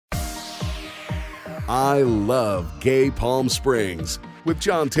I Love Gay Palm Springs with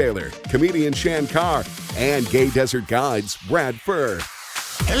John Taylor, comedian Shan Carr, and Gay Desert Guide's Brad Furr.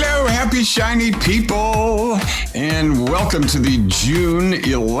 Hello, happy shiny people, and welcome to the June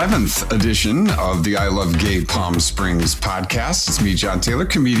 11th edition of the I Love Gay Palm Springs podcast. It's me, John Taylor,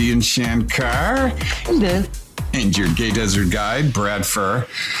 comedian Shan Carr. Hello. And your Gay Desert Guide, Brad Furr.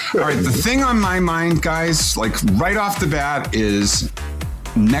 All right, the thing on my mind, guys, like right off the bat is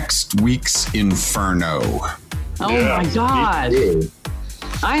next week's Inferno. Oh my God.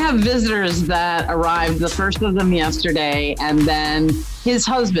 I have visitors that arrived, the first of them yesterday, and then his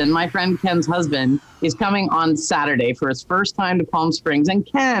husband, my friend Ken's husband, is coming on Saturday for his first time to Palm Springs, and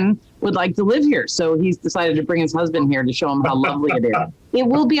Ken would like to live here, so he's decided to bring his husband here to show him how lovely it is. It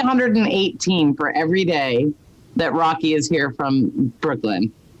will be 118 for every day that Rocky is here from Brooklyn.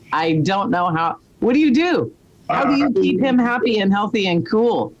 I don't know how. What do you do? How do you keep him happy and healthy and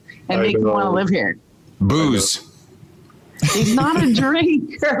cool and make him want to live here? Booze. He's not a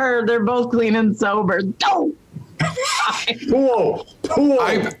drinker. They're both clean and sober. Don't. Whoa.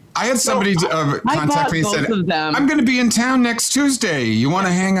 I had somebody contact me and said, I'm going to be in town next Tuesday. You want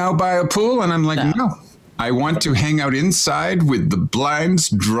to hang out by a pool? And I'm like, no. I want to hang out inside with the blinds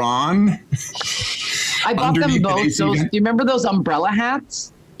drawn. I bought them both. Do you remember those umbrella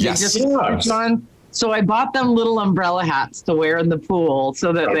hats? Yes. So I bought them little umbrella hats to wear in the pool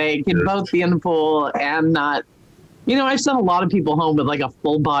so that they can both be in the pool and not. You know, I've sent a lot of people home with like a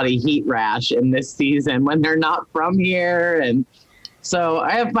full body heat rash in this season when they're not from here. And so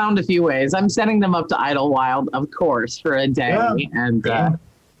I have found a few ways. I'm sending them up to Idlewild, of course, for a day and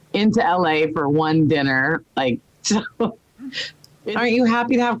into LA for one dinner. Like, so, aren't you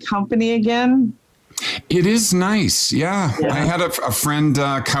happy to have company again? It is nice. Yeah. I had a friend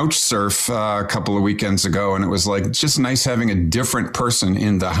couch surf a couple of weekends ago, and it was like just nice having a different person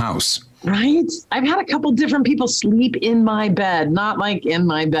in the house. Right. I've had a couple different people sleep in my bed, not like in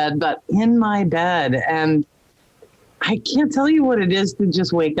my bed, but in my bed. And I can't tell you what it is to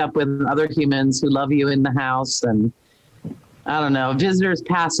just wake up with other humans who love you in the house. And I don't know, visitors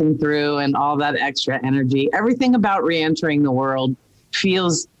passing through and all that extra energy. Everything about reentering the world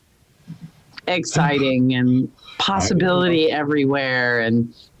feels exciting and possibility everywhere.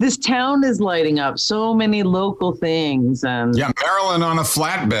 And this town is lighting up so many local things. And Marilyn on a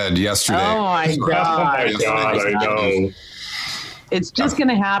flatbed yesterday. Oh my God. I know. It's just going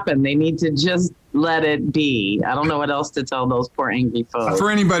to happen. They need to just let it be. I don't know what else to tell those poor angry folks.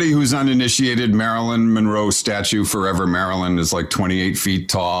 For anybody who's uninitiated, Marilyn Monroe statue, Forever Marilyn, is like 28 feet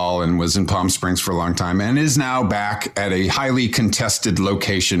tall and was in Palm Springs for a long time and is now back at a highly contested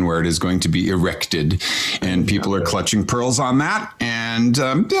location where it is going to be erected. And people are clutching pearls on that. And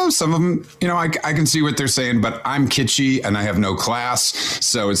some of them, I can see what they're saying, but I'm kitschy and I have no class.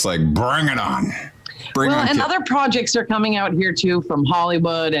 So it's like, bring it on. Other projects are coming out here too from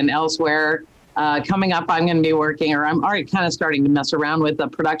Hollywood and elsewhere. Coming up, I'm going to be working, or I'm already kind of starting to mess around with a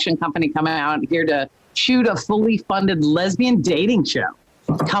production company coming out here to shoot a fully funded lesbian dating show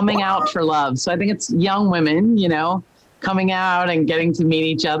coming out for love. So I think it's young women, coming out and getting to meet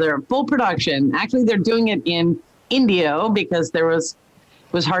each other. Full production. Actually, they're doing it in Indio because it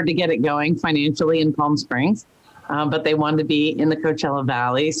was hard to get it going financially in Palm Springs, but they wanted to be in the Coachella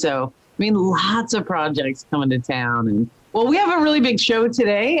Valley. So lots of projects coming to town. And we have a really big show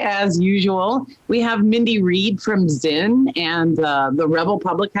today, as usual. We have Mindy Reed from Zinn and the Rebel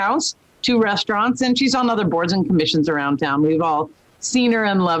Public House, 2 restaurants, and she's on other boards and commissions around town. We've all seen her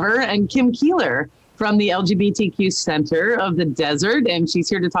and love her. And Kim Keeler from the LGBTQ Center of the Desert, and she's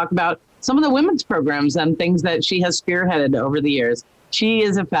here to talk about some of the women's programs and things that she has spearheaded over the years. She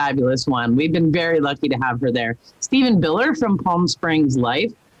is a fabulous one. We've been very lucky to have her there. Stephen Biller from Palm Springs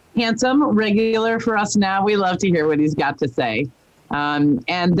Life. Handsome, regular for us now. We love to hear what he's got to say. And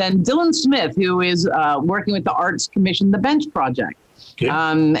then Dylan Smith, who is working with the Arts Commission, the Bench Project.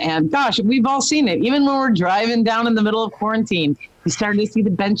 And gosh, we've all seen it. Even when we're driving down in the middle of quarantine, we started to see the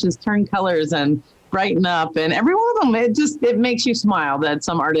benches turn colors and brighten up. And every one of them, it makes you smile that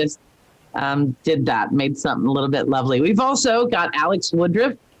some artist did that, made something a little bit lovely. We've also got Alex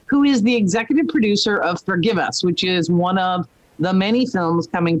Woodruff, who is the executive producer of Forgive Us, which is one of the many films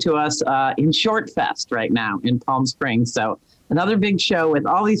coming to us in Short Fest right now in Palm Springs. So another big show with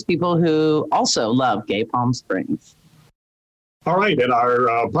all these people who also love gay Palm Springs. All right. And our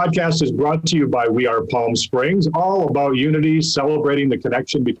podcast is brought to you by We Are Palm Springs, all about unity, celebrating the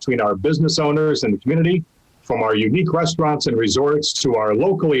connection between our business owners and the community, from our unique restaurants and resorts to our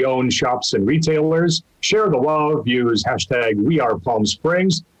locally owned shops and retailers. Share the love, use hashtag We Are Palm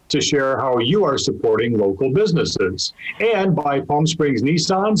Springs to share how you are supporting local businesses. And by Palm Springs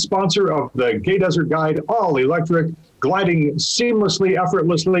Nissan, sponsor of the Gay Desert Guide All Electric, gliding seamlessly,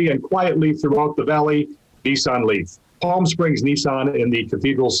 effortlessly, and quietly throughout the valley, Nissan Leaf. Palm Springs Nissan in the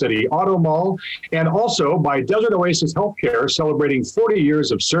Cathedral City Auto Mall, and also by Desert Oasis Healthcare, celebrating 40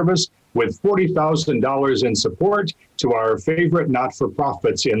 years of service with $40,000 in support to our favorite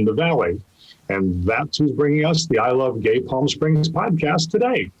not-for-profits in the valley. And that's who's bringing us the I Love Gay Palm Springs podcast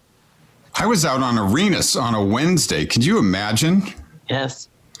today. I was out on Arenas on a Wednesday. Could you imagine? Yes.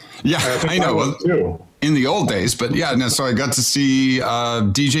 Yeah, I know. Too. In the old days, but yeah, no, so I got to see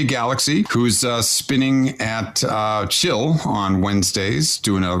DJ Galaxy, who's spinning at Chill on Wednesdays,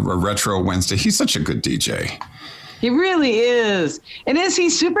 doing a retro Wednesday. He's such a good DJ. He really is. And is he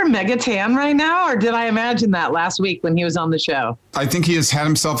super mega tan right now? Or did I imagine that last week when he was on the show? I think he has had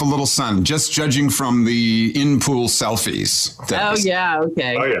himself a little sun, just judging from the in-pool selfies. Yeah.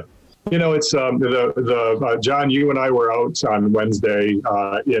 Okay. Oh, yeah. You know, it's John, you and I were out on Wednesday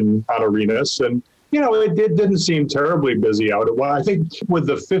on Arenas, and you know, it didn't seem terribly busy out. Well, I think with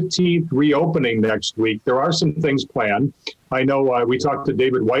the 15th reopening next week, there are some things planned. I know we talked to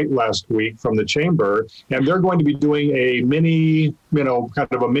David White last week from the Chamber, and they're going to be doing a mini, kind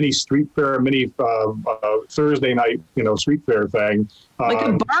of a mini street fair, Thursday night, street fair thing. Like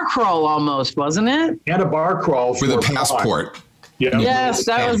a bar crawl almost, wasn't it? And a bar crawl. With a passport. Yeah. Yes,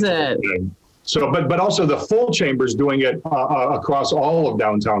 that was it. So, but also the full Chamber's doing it across all of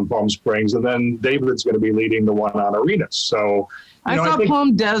downtown Palm Springs, and then David's going to be leading the one on Arenas. So, I saw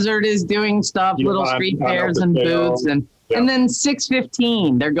Palm Desert is doing stuff, little street fairs and booths, and then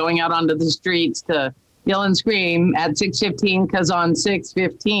 6:15 they're going out onto the streets to yell and scream at 6:15 because on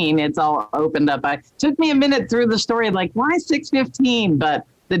 6:15 it's all opened up. It took me a minute through the story, like why 6:15, but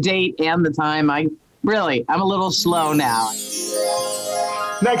the date and the time, I'm a little slow now.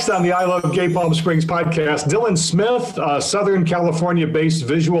 Next on the I Love Gay Palm Springs podcast, Dylan Smith, a Southern California-based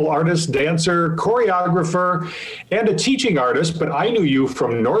visual artist, dancer, choreographer, and a teaching artist, but I knew you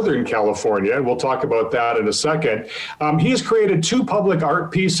from Northern California, and we'll talk about that in a second. He has created 2 public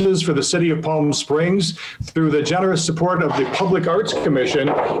art pieces for the city of Palm Springs through the generous support of the Public Arts Commission,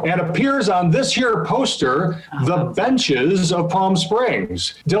 and appears on this here poster, The Benches of Palm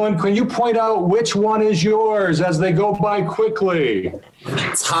Springs. Dylan, can you point out which one is yours as they go by quickly?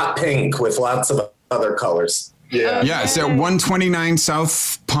 It's hot pink with lots of other colors. Yeah. Okay. Yeah, it's at 129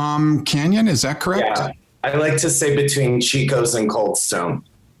 South Palm Canyon. Is that correct? Yeah. I like to say between Chico's and Coldstone.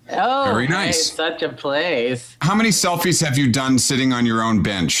 Oh, very nice. Such a place. How many selfies have you done sitting on your own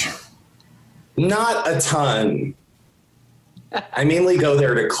bench? Not a ton. I mainly go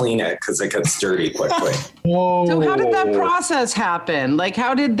there to clean it because it gets dirty quickly. So how did that process happen? Like,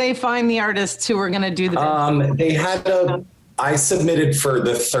 how did they find the artists who were going to do the They had I submitted for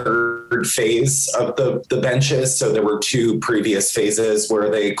the 3rd phase of the benches. So there were 2 previous phases where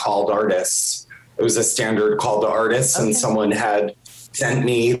they called artists. It was a standard call to artists, and someone had sent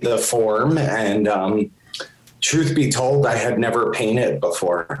me the form. And truth be told, I had never painted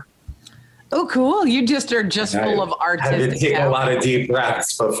before. Oh, cool. You just are full of artistic. I had to take a lot of deep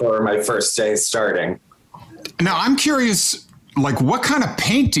breaths before my first day starting. Now, I'm curious, like, what kind of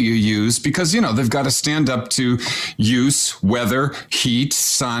paint do you use? Because, they've got to stand up to use, weather, heat,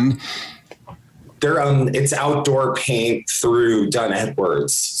 sun. It's outdoor paint through Dunn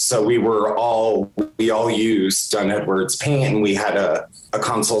Edwards. So we all used Dunn Edwards paint, and we had a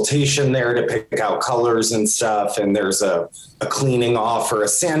consultation there to pick out colors and stuff. And there's a cleaning off or a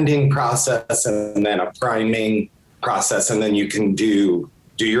sanding process, and then a priming process. And then you can do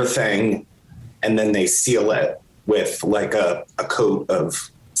your thing, and then they seal it with like a coat of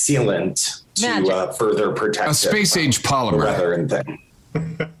sealant to further protect a space age polymer weather and thing.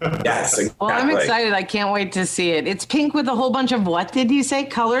 Yes, exactly. Well, I'm excited. I can't wait to see it. It's pink with a whole bunch of, what did you say,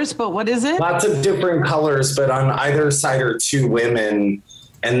 colors? But what is it? Lots of different colors, but on either side are 2 women,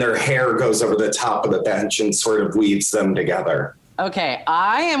 and their hair goes over the top of the bench and sort of weaves them together. Okay,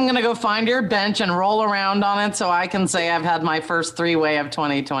 I am going to go find your bench and roll around on it so I can say I've had my first 3-way of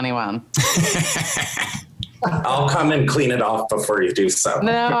 2021. I'll come and clean it off before you do so.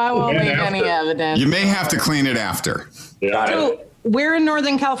 No, I won't leave any evidence. You may have to clean it after. So, where in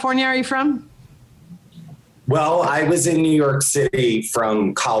Northern California are you from? Well, I was in New York City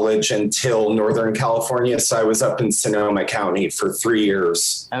from college until Northern California. So I was up in Sonoma County for 3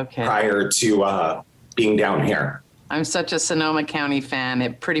 years prior to being down here. I'm such a Sonoma County fan.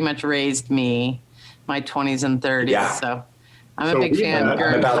 It pretty much raised me my 20s and 30s. Yeah. So I'm a big fan.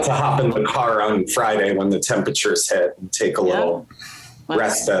 I'm about to hop in the car on Friday when the temperatures hit and take a little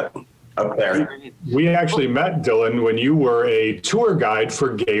respite. up there. We actually met, Dylan, when you were a tour guide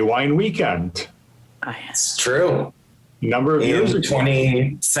for Gay Wine Weekend. It's true. Number of years ago.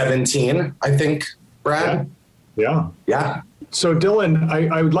 2017, I think, Brad. Yeah. So Dylan,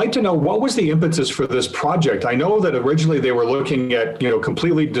 I would like to know, what was the impetus for this project? I know that originally they were looking at,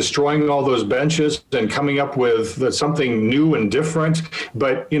 completely destroying all those benches and coming up with something new and different.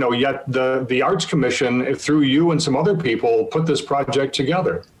 But, yet the Arts Commission, through you and some other people, put this project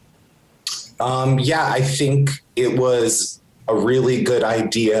together. I think it was a really good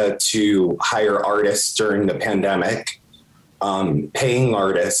idea to hire artists during the pandemic, paying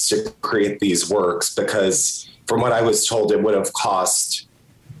artists to create these works, because from what I was told, it would have cost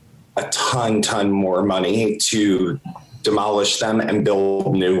a ton more money to demolish them and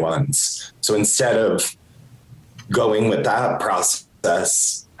build new ones. So instead of going with that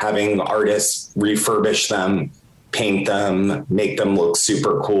process, having artists refurbish them, paint them, make them look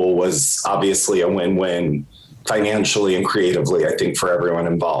super cool was obviously a win-win financially and creatively, I think, for everyone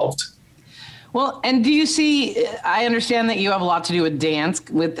involved. Well, and do you see, I understand that you have a lot to do with dance,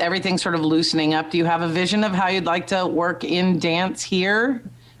 with everything sort of loosening up. Do you have a vision of how you'd like to work in dance here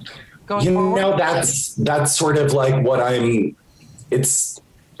going forward? That's sort of like what it's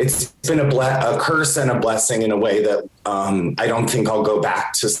been a curse and a blessing in a way that I don't think I'll go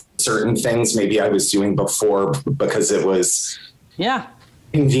back to certain things maybe I was doing before because it was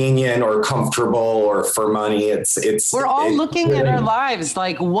convenient or comfortable or for money. We're all looking at our lives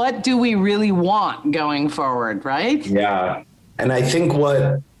like, what do we really want going forward, right? Yeah. And I think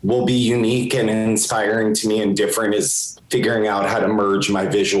what will be unique and inspiring to me and different is figuring out how to merge my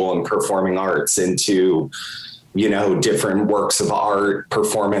visual and performing arts into, different works of art,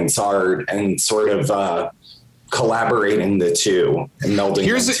 performance art, and sort of collaborating the two and melding.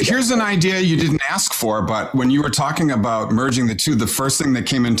 Here's an idea you didn't ask for, but when you were talking about merging the two, the first thing that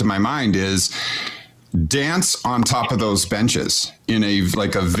came into my mind is dance on top of those benches in a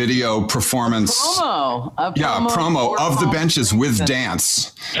video performance. Promo of the benches with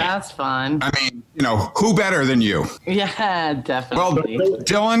dance. That's fun. I mean, who better than you? Yeah, definitely. Well,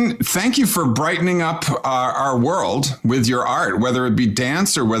 Dylan, thank you for brightening up our world with your art, whether it be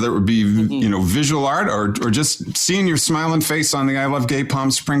dance or whether it would be, visual art or just seeing your smiling face on the I Love Gay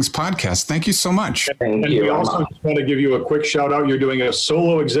Palm Springs podcast. Thank you so much. Thank you. We also just want to give you a quick shout out. You're doing a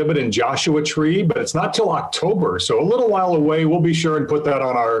solo exhibit in Joshua Tree, but it's not till October. So a little while away. We'll be sure and put that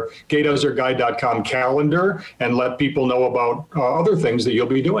on our GayDesertGuide.com calendar and let people know about other things that you'll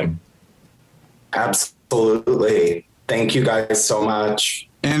be doing. Absolutely. Thank you guys so much.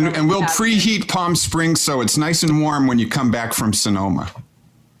 And we'll preheat Palm Springs so it's nice and warm when you come back from Sonoma.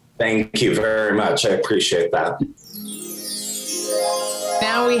 Thank you very much. I appreciate that.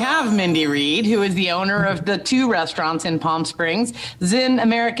 Now we have Mindy Reed, who is the owner of the two restaurants in Palm Springs, Zinn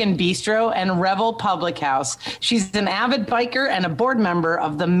American Bistro and Revel Public House. She's an avid biker and a board member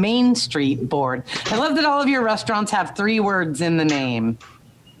of the Main Street Board. I love that all of your restaurants have 3 words in the name.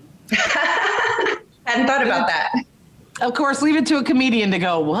 Hadn't thought about that. Of course, leave it to a comedian to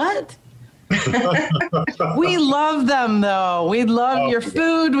go, what? We love them, though. We love your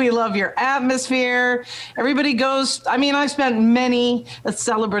food. We love your atmosphere. Everybody goes. I mean, I spent many a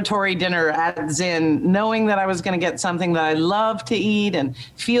celebratory dinner at Zinn knowing that I was going to get something that I love to eat and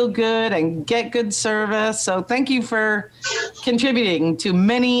feel good and get good service. So thank you for contributing to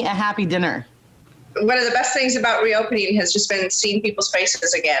many a happy dinner. One of the best things about reopening has just been seeing people's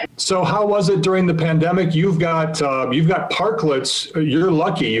faces again. So how was it during the pandemic? You've got parklets. You're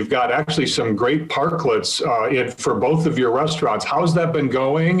lucky. You've got actually some great parklets for both of your restaurants. How's that been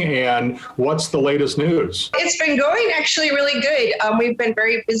going, and what's the latest news? It's been going actually really good. We've been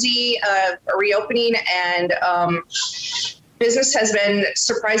very busy reopening, and business has been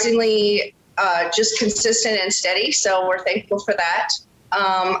surprisingly just consistent and steady. So we're thankful for that.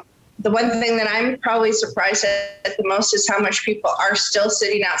 The one thing that I'm probably surprised at the most is how much people are still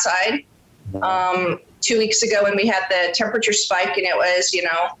sitting outside. 2 weeks ago when we had the temperature spike and it was,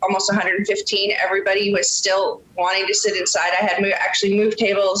 almost 115, everybody was still wanting to sit inside. I had actually moved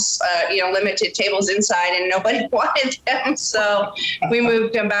tables, limited tables inside, and nobody wanted them. So we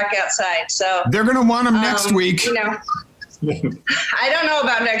moved them back outside. So they're going to want them next week. I don't know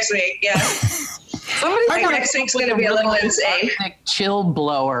about next week. Yeah. Somebody next week's going to be a little insane. Chill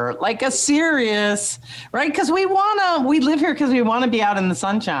blower, like a serious, right? Because we live here because we want to be out in the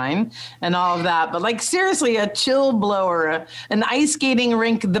sunshine and all of that. But like seriously, a chill blower, an ice skating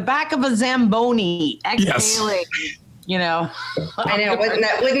rink, the back of a Zamboni, exhaling. Yes. I know. Wouldn't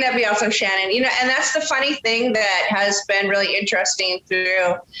that be awesome, Shannon? And that's the funny thing that has been really interesting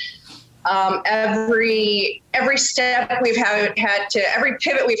through Every step we've had to, every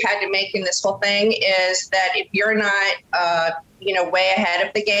pivot we've had to make in this whole thing is that if you're not, way ahead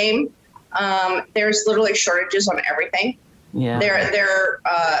of the game, there's literally shortages on everything. Yeah.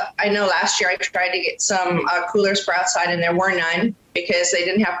 I know last year I tried to get some coolers for outside and there were none because they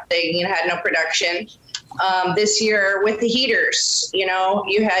had no production. This year with the heaters, you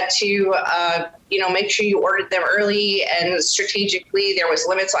had to, make sure you ordered them early and strategically. There was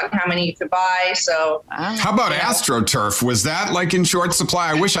limits on how many you could buy. So how about AstroTurf? Was that like in short supply?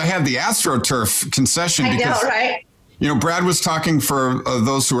 I wish I had the AstroTurf concession. I know, right? Brad was talking for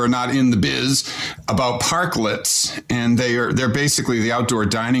those who are not in the biz about parklets, and they're basically the outdoor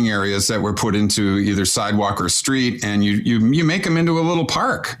dining areas that were put into either sidewalk or street, and you make them into a little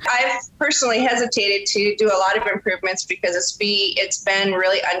park. I've personally hesitated to do a lot of improvements because it's been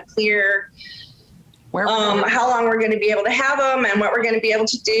really unclear how long we're going to be able to have them and what we're going to be able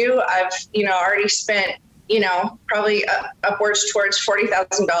to do. I've already spent probably upwards towards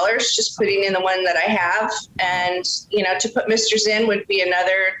 $40,000 just putting in the one that I have. And, to put Misters in would be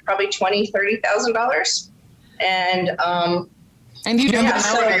another probably $20,000-$30,000. And you don't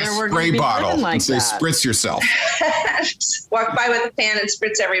spray bottle like and say, that. Spritz yourself. Walk by with a pan and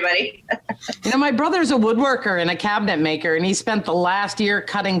spritz everybody. My brother's a woodworker and a cabinet maker, and he spent the last year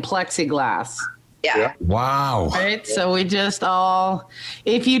cutting plexiglass. Yeah. Wow. Right. So we just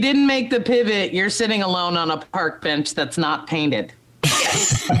if you didn't make the pivot, you're sitting alone on a park bench that's not painted.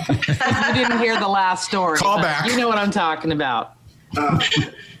 Yes. You didn't hear the last story. Call back. You know what I'm talking about.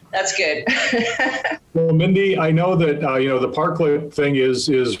 That's good. Well, Mindy, I know that, the parklet thing is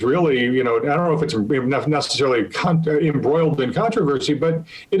really, I don't know if it's necessarily embroiled in controversy, but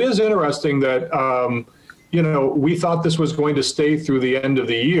it is interesting that, we thought this was going to stay through the end of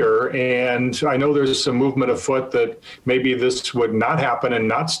the year. And I know there's some movement afoot that maybe this would not happen and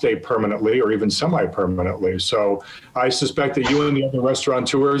not stay permanently or even semi-permanently. So I suspect that you and the other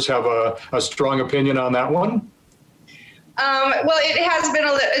restaurateurs have a strong opinion on that one. Well, it has been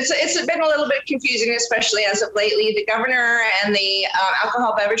it's been a little bit confusing, especially as of lately. The governor and the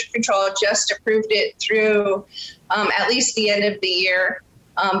alcohol beverage control just approved it through at least the end of the year.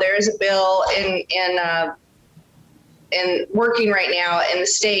 There is a bill in working right now in the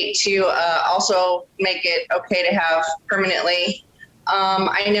state to also make it okay to have permanently.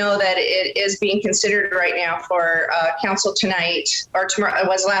 I know that it is being considered right now for council tonight or tomorrow. It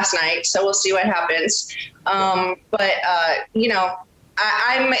was last night, so we'll see what happens. But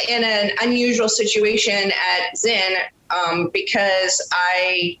I'm in an unusual situation at Zinn because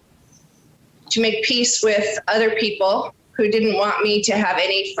to make peace with other people who didn't want me to have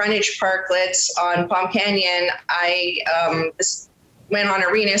any frontage parklets on Palm Canyon, I went on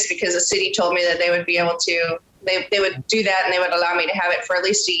Arenas because the city told me that they would be able to, they would do that and they would allow me to have it for at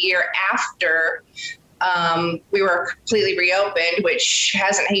least a year after we were completely reopened, which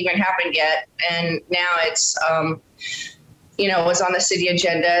hasn't even happened yet. And now it's, was on the city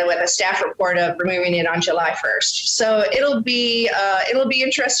agenda with a staff report of removing it on July 1st. So it'll be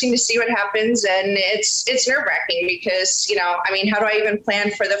interesting to see what happens. And it's nerve wracking because, how do I even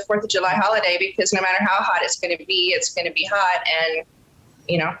plan for the 4th of July holiday? Because no matter how hot it's going to be hot. And,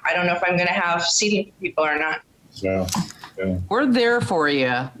 I don't know if I'm going to have seating for people or not. Yeah. We're there for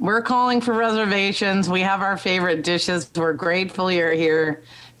you. We're calling for reservations. We have our favorite dishes. We're grateful you're here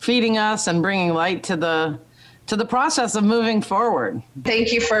feeding us and bringing light to the process of moving forward.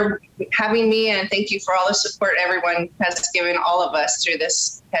 Thank you for having me, and thank you for all the support everyone has given all of us through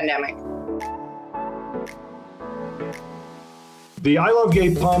this pandemic. The I Love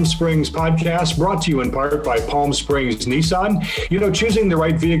Gay Palm Springs podcast brought to you in part by Palm Springs Nissan. Choosing the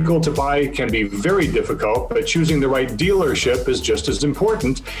right vehicle to buy can be very difficult, but choosing the right dealership is just as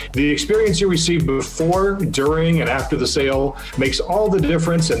important. The experience you receive before, during, and after the sale makes all the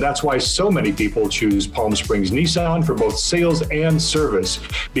difference, and that's why so many people choose Palm Springs Nissan for both sales and service,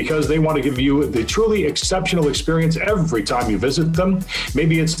 because they want to give you the truly exceptional experience every time you visit them.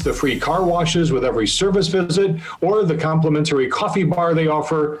 Maybe it's the free car washes with every service visit, or the complimentary coffee bar they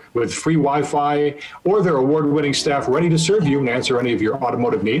offer with free Wi-Fi, or their award-winning staff ready to serve you and answer any of your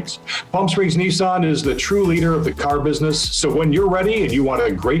automotive needs. Palm Springs Nissan is the true leader of the car business, so when you're ready and you want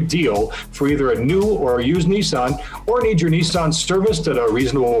a great deal for either a new or a used Nissan, or need your Nissan serviced at a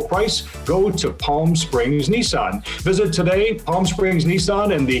reasonable price, go to Palm Springs Nissan. Visit today Palm Springs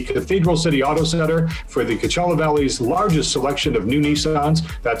Nissan and the Cathedral City Auto Center for the Coachella Valley's largest selection of new Nissans.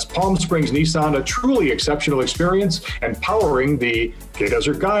 That's Palm Springs Nissan, a truly exceptional experience and powering the Gay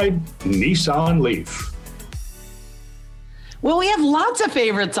Desert Guide Nissan Leaf. Well, we have lots of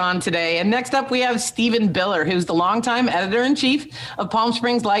favorites on today. And next up, we have Stephen Biller, who's the longtime editor-in-chief of Palm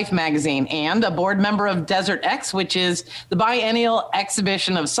Springs Life magazine and a board member of Desert X, which is the biennial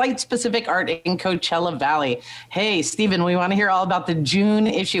exhibition of site-specific art in Coachella Valley. Hey, Stephen, we want to hear all about the June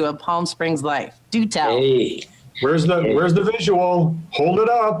issue of Palm Springs Life. Do tell. Hey. Where's the visual? Hold it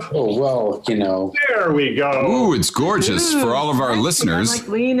up. Oh, well, There we go. Ooh, it's gorgeous. For all of our listeners. I'm like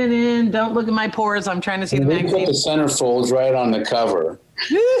leaning in. Don't look at my pores. I'm trying to see the we put magazine. the centerfolds right on the cover.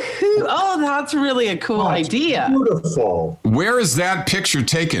 Oh, that's really a cool idea. Beautiful. Where is that picture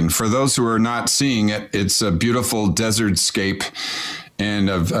taken? For those who are not seeing it, it's a beautiful desert scape and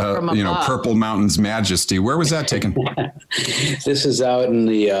of Purple Mountain's majesty. Where was that taken? This is out in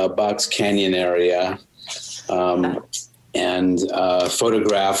the Box Canyon area, and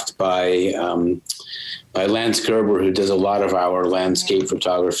photographed by Lance Gerber, who does a lot of our landscape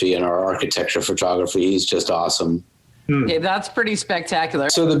photography and our architecture photography. He's just awesome. Okay, that's pretty spectacular.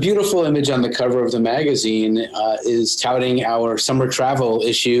 So the beautiful image on the cover of the magazine is touting our summer travel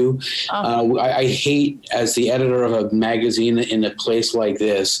issue. I hate, as the editor of a magazine in a place like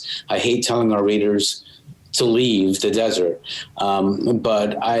this, I hate telling our readers to leave the desert.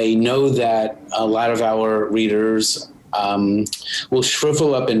 But I know that a lot of our readers will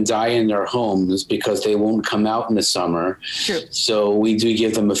shrivel up and die in their homes because they won't come out in the summer. Sure. So we do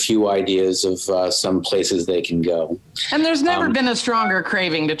give them a few ideas of some places they can go. And there's never been a stronger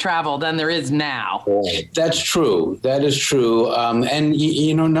craving to travel than there is now. That's true. That is true. And,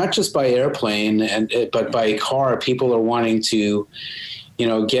 not just by airplane, but by car, people are wanting to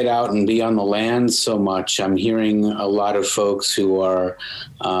get out and be on the land so much. I'm hearing a lot of folks who are,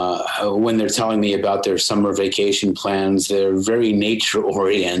 when they're telling me about their summer vacation plans, they're very nature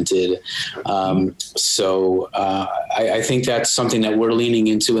oriented. So I think that's something that we're leaning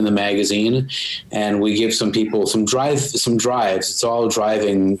into in the magazine, and we give some people some drives. It's all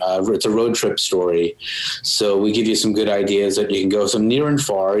driving. It's a road trip story. So we give you some good ideas that you can go some near and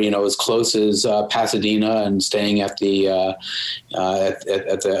far, as close as Pasadena, and staying at the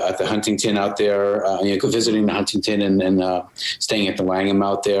at the Huntington out there, visiting the Huntington and staying at the Langham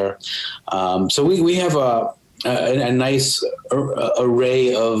out there. So we have a nice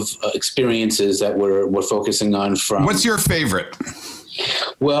array of experiences that we're focusing on. From What's your favorite?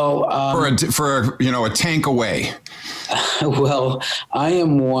 Well, for a tank away. Well, I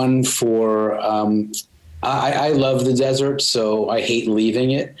am one for. I love the desert, so I hate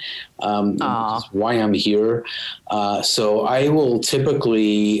leaving it. That's why I'm here. So I will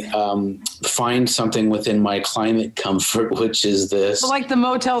typically find something within my climate comfort, which is this. Like the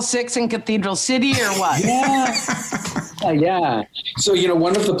Motel 6 in Cathedral City or what? Yeah. So,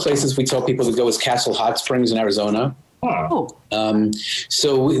 one of the places we tell people to go is Castle Hot Springs in Arizona. Oh.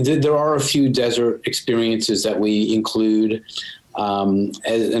 So there are a few desert experiences that we include.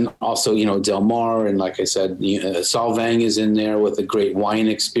 And also, Del Mar, and like I said, Solvang is in there with a great wine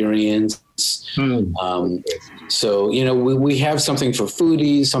experience. So, we have something for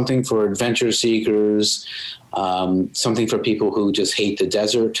foodies, something for adventure seekers, something for people who just hate the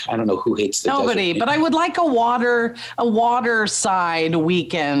desert. I don't know who hates the desert. Nobody, but I would like a water side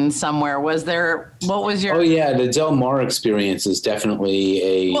weekend somewhere. What was your? Oh yeah, the Del Mar experience is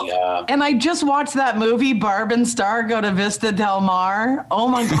definitely and I just watched that movie, Barb and Star Go to Vista Del Mar. Oh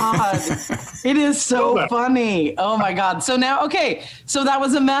my God. It is so funny. Oh my God. So now, okay. So that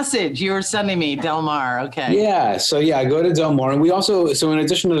was a message you were sending me, Del Mar. Okay. Yeah. So I go to Del Mar, and we also, so in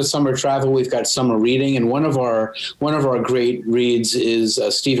addition to the summer travel, we've got summer reading, and one of our great reads is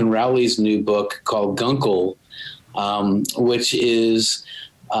Stephen Rowley's new book called Gunkel, which is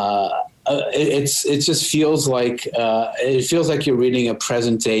it just feels like you're reading a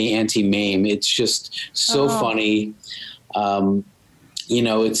present day Auntie Mame. It's just so funny.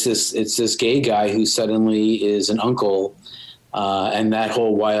 It's this gay guy who suddenly is an uncle. And that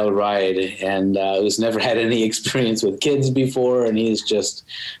whole wild ride, and who's never had any experience with kids before, and he's just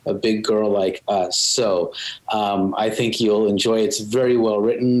a big girl like us. So I think you'll enjoy it. It's very well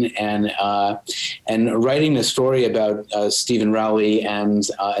written, and writing the story about Stephen Rowley and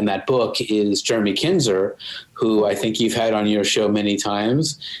that book is Jeremy Kinzer, who I think you've had on your show many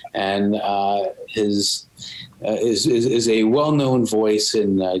times, and is a well-known voice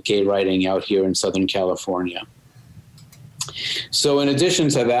in gay writing out here in Southern California. So in addition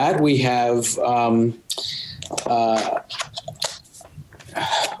to that, we have,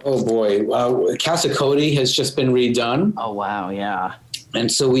 Casa Cody has just been redone. Oh, wow. Yeah.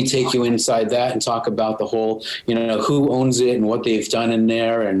 And so we take you inside that and talk about the whole, who owns it and what they've done in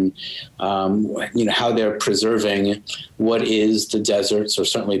there, and, how they're preserving what is the desert's, or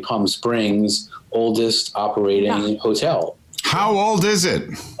certainly Palm Springs' oldest operating hotel. How old is it?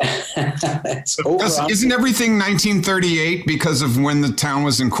 Isn't everything 1938 because of when the town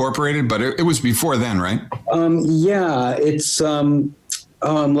was incorporated? But it was before then, right? Yeah, it's. I'm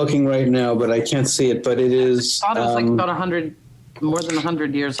looking right now, but I can't see it. But it is. I thought it was like about 100. More than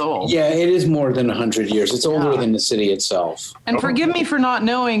 100 years old. Yeah, it is more than 100 years. It's older than the city itself. And forgive me for not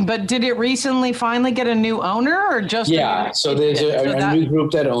knowing, but did it recently finally get a new owner or just? Yeah, so there's a new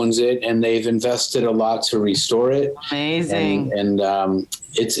group that owns it, and they've invested a lot to restore it. Amazing. And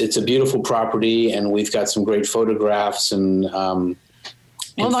it's a beautiful property, and we've got some great photographs and.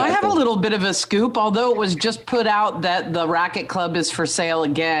 Well, I have a little bit of a scoop. Although it was just put out that the Racket Club is for sale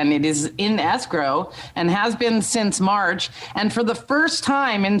again, it is in escrow and has been since March. And for the first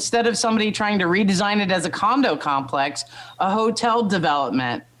time, instead of somebody trying to redesign it as a condo complex, a hotel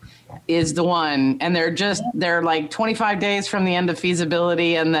development is the one. And they're like 25 days from the end of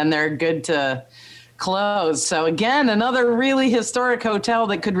feasibility, and then they're good to close. So again, another really historic hotel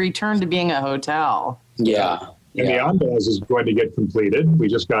that could return to being a hotel. Yeah. And the Andaz is going to get completed. We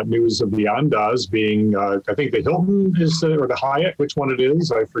just got news of the Andaz being, I think the Hilton is, or the Hyatt, which one it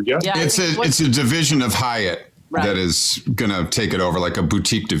is, I forget. Yeah, it's a division of Hyatt that is going to take it over, like a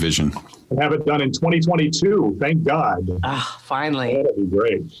boutique division. And have it done in 2022. Thank God. Finally. That'd be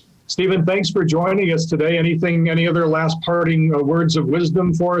great. Stephen, thanks for joining us today. Any other last parting words of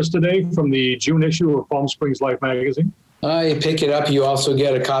wisdom for us today from the June issue of Palm Springs Life magazine? You pick it up. You also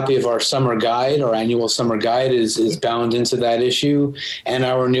get a copy of our summer guide. Our annual summer guide is bound into that issue. And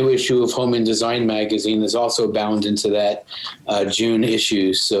our new issue of Home and Design magazine is also bound into that June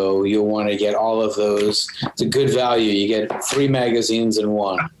issue. So you'll want to get all of those. It's a good value. You get 3 magazines in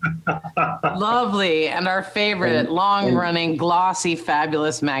one. Lovely. And our favorite long-running, glossy,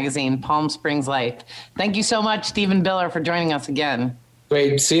 fabulous magazine, Palm Springs Life. Thank you so much, Stephen Biller, for joining us again.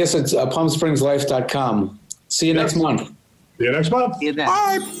 Great. See us at palmspringslife.com. See you next month. See you next month. See you then.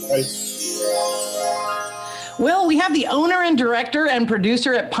 Bye. Bye. Well, we have the owner and director and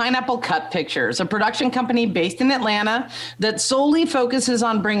producer at Pineapple Cut Pictures, a production company based in Atlanta that solely focuses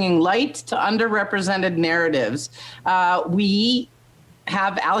on bringing light to underrepresented narratives. We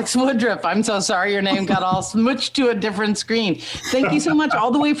have Alex Woodruff. I'm so sorry your name got all smooched to a different screen. Thank you so much.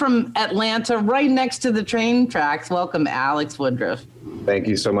 All the way from Atlanta, right next to the train tracks. Welcome, Alex Woodruff. Thank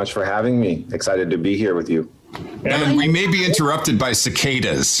you so much for having me. Excited to be here with you. And we may be interrupted by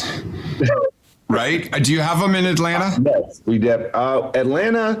cicadas, right? Do you have them in Atlanta? Yes, we did.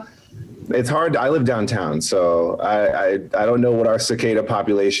 Atlanta, it's hard. I live downtown, so I don't know what our cicada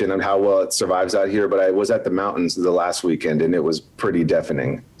population and how well it survives out here, but I was at the mountains the last weekend, and it was pretty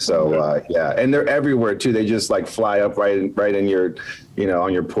deafening. So, yeah, and they're everywhere, too. They just, like, fly up right in your,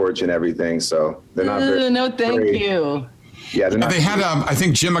 on your porch and everything, so they're not very... No, thank you. Yeah, they had, I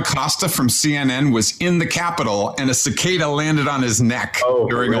think Jim Acosta from CNN was in the Capitol, and a cicada landed on his neck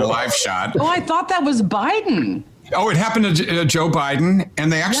during a live shot. Oh, I thought that was Biden. Oh, it happened to Joe Biden,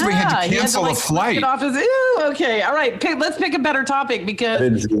 and they actually had to cancel a flight. Okay, all right. Let's pick a better topic,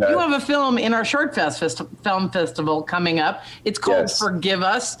 because you have a film in our Short Film Festival coming up. It's called Forgive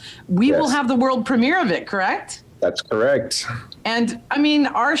Us. We will have the world premiere of it, correct? That's correct. And I mean,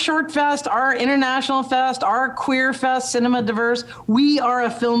 our Short Fest, our International Fest, our Queer Fest, Cinema Diverse, we are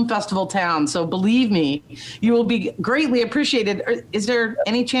a film festival town. So believe me, you will be greatly appreciated. Is there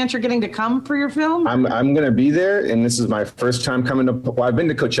any chance you're getting to come for your film? I'm going to be there, and this is my first time coming to, well, I've been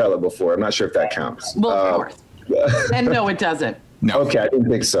to Coachella before. I'm not sure if that counts. Well, of course. And no, it doesn't. No. Okay, I didn't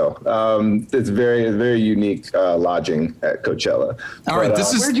think so. It's very unique lodging at Coachella. All right,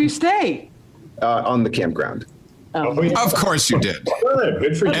 where'd you stay? On the campground. Of course you did.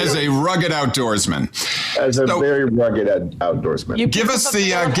 Good for you. As a rugged outdoorsman. As a very rugged outdoorsman. Give us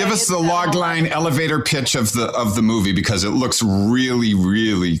the log line elevator pitch of the movie, because it looks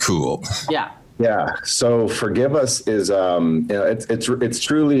really cool. Yeah. Yeah. So Forgive Us is it's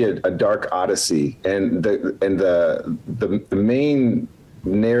truly a dark odyssey, and the main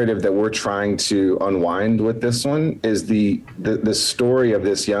narrative that we're trying to unwind with this one is the story of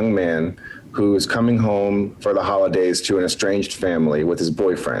this young man who is coming home for the holidays to an estranged family with his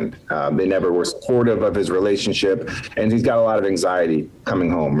boyfriend. They never were supportive of his relationship, and he's got a lot of anxiety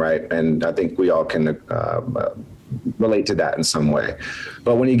coming home, right? And I think we all can relate to that in some way.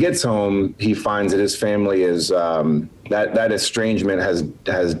 But when he gets home, he finds that his family is, that estrangement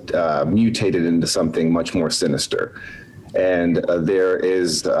has mutated into something much more sinister. And there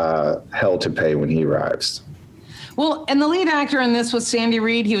is hell to pay when he arrives. Well, and the lead actor in this was Sandy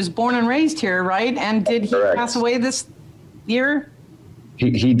Reed. He was born and raised here, right? And did he pass away this year?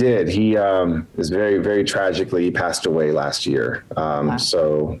 He did. He is very, very tragically, he passed away last year.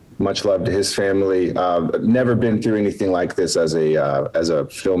 So much love to his family. Never been through anything like this as a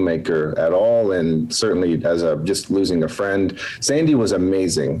filmmaker at all, and certainly as just losing a friend. Sandy was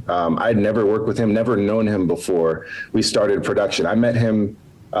amazing. I'd never worked with him, never known him before we started production. I met him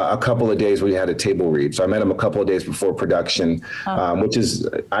a couple of days we had a table read. So I met him a couple of days before production, which is,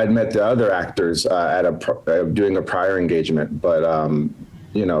 I'd met the other actors doing a prior engagement, but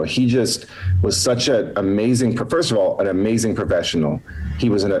you know, he just was such an amazing, first of all, an amazing professional. He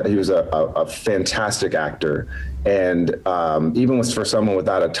was a fantastic actor. And even for someone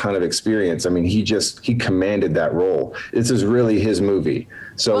without a ton of experience, I mean, he commanded that role. This is really his movie.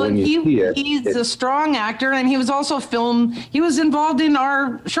 So when you see it, he's a strong actor, and he was also he was involved in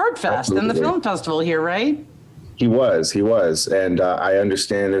our Short Fest and the film festival here, right? He was. And I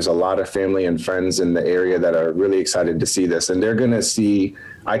understand there's a lot of family and friends in the area that are really excited to see this, and they're going to see,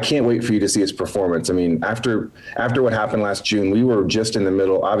 I can't wait for you to see his performance. I mean, after what happened last June, we were just in the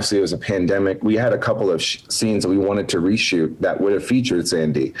middle. Obviously, it was a pandemic. We had a couple of scenes that we wanted to reshoot that would have featured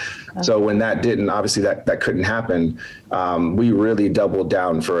Sandy. So when that didn't, obviously that couldn't happen. We really doubled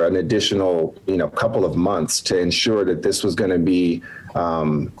down for an additional, couple of months to ensure that this was going to be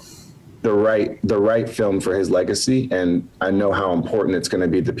the right film for his legacy. And I know how important it's going to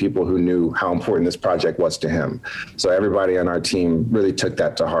be to people who knew how important this project was to him. So everybody on our team really took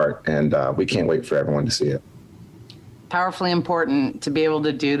that to heart, and we can't wait for everyone to see it. Powerfully important to be able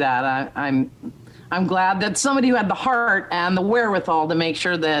to do that. I'm glad that somebody who had the heart and the wherewithal to make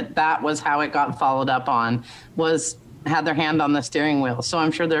sure that was how it got followed up on had their hand on the steering wheel. So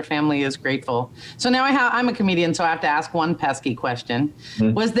I'm sure their family is grateful. So now I'm a comedian, so I have to ask one pesky question.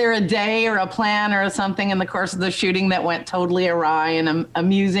 Mm-hmm. Was there a day or a plan or something in the course of the shooting that went totally awry in an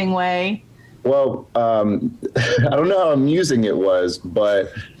amusing way? Well, I don't know how amusing it was,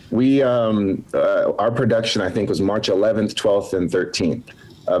 but we, our production, I think, was March 11th, 12th, and 13th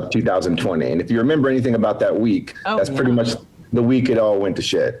of 2020. And if you remember anything about that week, that's pretty much the week it all went to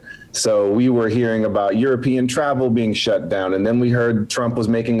shit. So we were hearing about European travel being shut down, and then we heard Trump was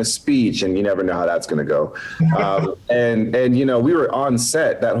making a speech, and you never know how that's going to go. And we were on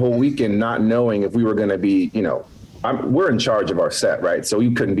set that whole weekend, not knowing if we were going to be, we're in charge of our set, right? So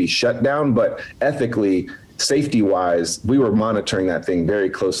we couldn't be shut down, but ethically, safety-wise, we were monitoring that thing very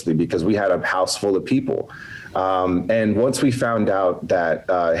closely because we had a house full of people. And once we found out that,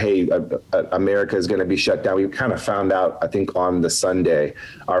 America is going to be shut down, we kind of found out, I think, on the Sunday,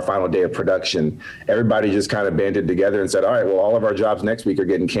 our final day of production, everybody just kind of banded together and said, all right, well, all of our jobs next week are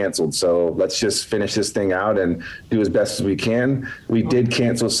getting canceled. So let's just finish this thing out and do as best as we can. We did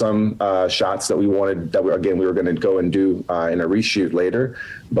cancel some shots that we wanted, we were going to go and do in a reshoot later,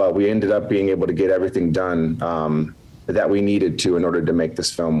 but we ended up being able to get everything done that we needed to in order to make this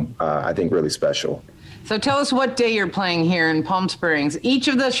film, I think, really special. So tell us what day you're playing here in Palm Springs. Each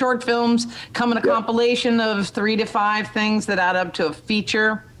of the short films come in a compilation of 3 to 5 things that add up to a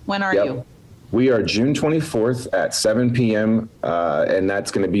feature. When are you? We are June 24th at 7 p.m. And that's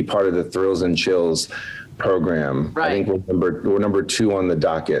going to be part of the Thrills and Chills program. Right. I think we're number 2 on the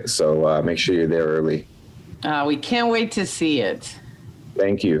docket. So make sure you're there early. We can't wait to see it.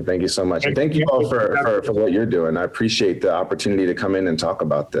 Thank you. Thank you so much. And thank you all for what you're doing. I appreciate the opportunity to come in and talk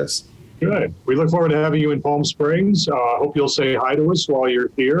about this. Good. We look forward to having you in Palm Springs. Hope you'll say hi to us while you're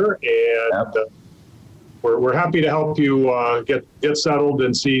here, and we're happy to help you get settled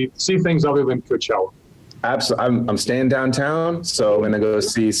and see things other than Coachella. Absolutely. I'm staying downtown, so I'm going to go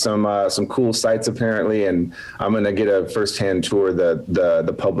see some cool sights apparently, and I'm going to get a firsthand tour of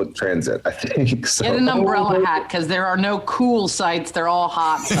the public transit, I think. So. Get an umbrella hat because there are no cool sites; they're all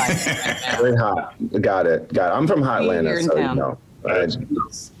hot sites. Very hot. Got it. I'm from Hotlanta, so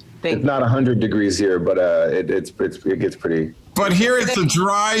it's not 100 degrees here, but it gets pretty. But here it's a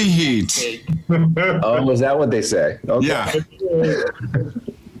dry heat. Oh, was that what they say? Okay. Yeah.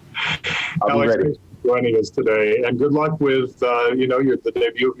 I'll be ready. Joining us today, and good luck with the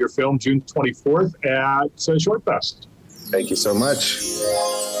debut of your film June 24th at Short Fest. Thank you so much.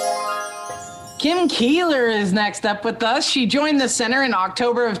 Kim Keeler is next up with us. She joined the center in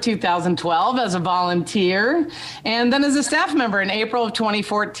October of 2012 as a volunteer and then as a staff member in April of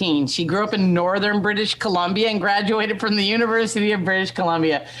 2014. She grew up in northern British Columbia and graduated from the University of British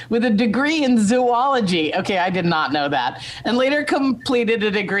Columbia with a degree in zoology. Okay, I did not know that. And later completed a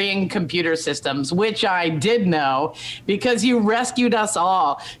degree in computer systems, which I did know because you rescued us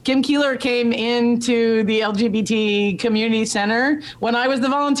all. Kim Keeler came into the LGBT Community Center when I was the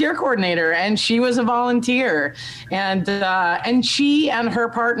volunteer coordinator, and she She was a volunteer, and she and her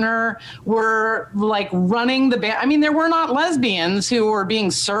partner were like running the band. I mean, there were not lesbians who were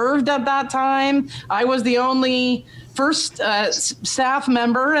being served at that time. I was the only first staff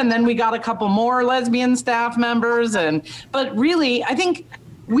member, and then we got a couple more lesbian staff members. But really, I think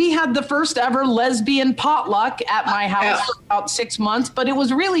we had the first ever lesbian potluck at my house for about 6 months, but it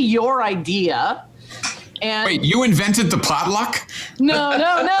was really your idea. And wait, you invented the potluck? No.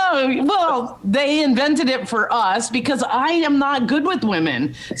 Well, they invented it for us because I am not good with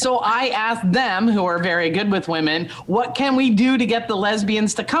women. So I asked them, who are very good with women, what can we do to get the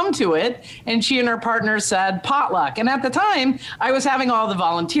lesbians to come to it? And she and her partner said potluck. And at the time, I was having all the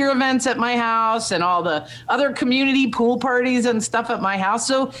volunteer events at my house and all the other community pool parties and stuff at my house.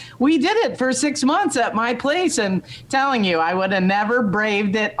 So we did it for 6 months at my place, and telling you, I would have never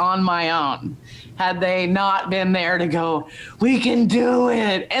braved it on my own had they not been there to go, we can do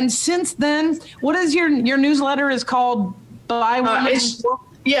it. And since then, what is your newsletter is called? By Women?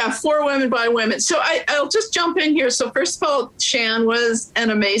 For Women by Women. So I'll just jump in here. So first of all, Shan was an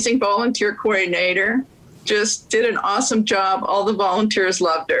amazing volunteer coordinator. Just did an awesome job. All the volunteers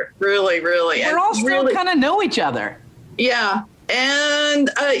loved her. Really, really. We're all still kind of know each other. Yeah. And,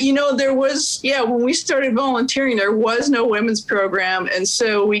 there was, when we started volunteering, there was no women's program. And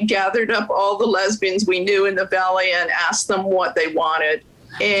so we gathered up all the lesbians we knew in the Valley and asked them what they wanted.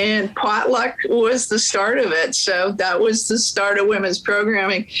 And potluck was the start of it. So that was the start of women's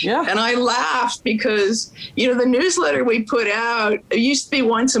programming. Yeah. And I laughed because, the newsletter we put out, it used to be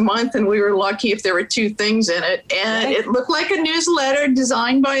once a month, and we were lucky if there were 2 ththings in it. And it looked like a newsletter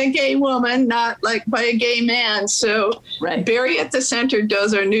designed by a gay woman, not like by a gay man. So Barry at the Center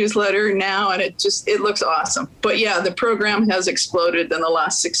does our newsletter now, and it looks awesome. But yeah, the program has exploded in the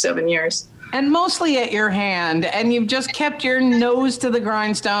last 6-7 years. And mostly at your hand, and you've just kept your nose to the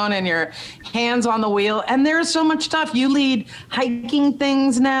grindstone and your hands on the wheel. And there's so much stuff. You lead hiking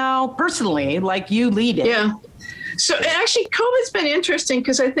things now, personally, like you lead it. Yeah. So actually, COVID's been interesting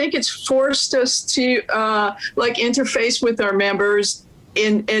because I think it's forced us to interface with our members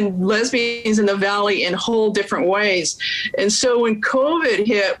in lesbians in the Valley in whole different ways. And so when COVID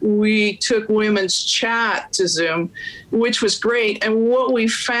hit, we took women's chat to Zoom, which was great. And what we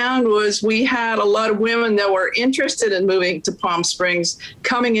found was we had a lot of women that were interested in moving to Palm Springs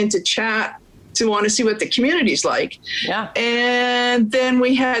coming into chat to want to see what the community's like. Yeah. And then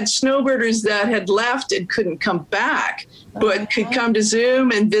we had snowbirders that had left and couldn't come back, but could come to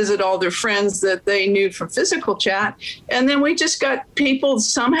Zoom and visit all their friends that they knew from physical chat. And then we just got people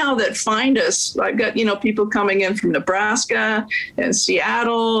somehow that find us. I've got, people coming in from Nebraska and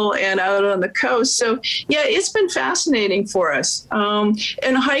Seattle and out on the coast. So yeah, it's been fascinating for us.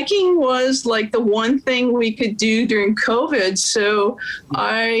 And hiking was like the one thing we could do during COVID. So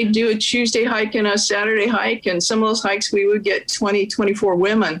I do a Tuesday hike and a Saturday hike, and some of those hikes we would get 24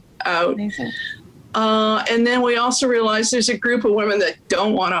 women out. Amazing. And then we also realized there's a group of women that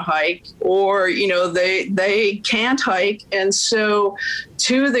don't want to hike, or, they can't hike. And so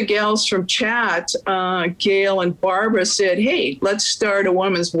 2 of the gals from chat, Gail and Barbara, said, hey, let's start a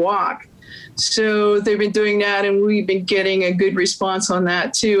women's walk. So they've been doing that, and we've been getting a good response on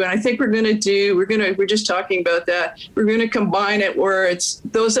that too. And I think we're just talking about that. We're going to combine it where it's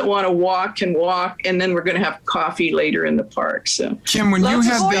those that want to walk can walk, and then we're going to have coffee later in the park. So Kim, when you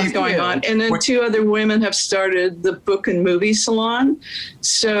had the going on, and then 2 other women have started the book and movie salon.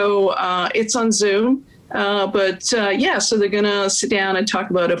 So it's on Zoom. So they're going to sit down and talk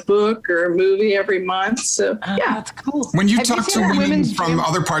about a book or a movie every month. So, that's cool. When you talk to women from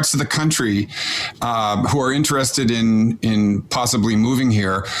other parts of the country who are interested in possibly moving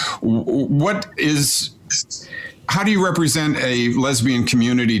here, how do you represent a lesbian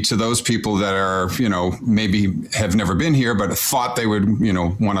community to those people that are, maybe have never been here, but thought they would,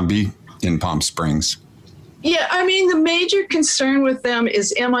 want to be in Palm Springs? Yeah, I mean, the major concern with them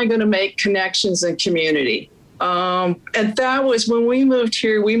is, am I going to make connections in community? And that was when we moved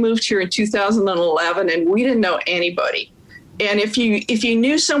here. We moved here in 2011, and we didn't know anybody. And if you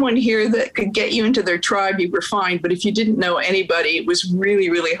knew someone here that could get you into their tribe, you were fine. But if you didn't know anybody, it was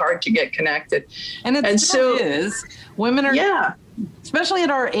really, really hard to get connected. And it still is. Women are, especially at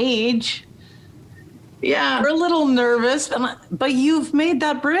our age, we're a little nervous, but you've made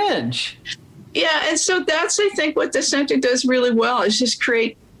that bridge. Yeah, and so that's, I think, what the center does really well is just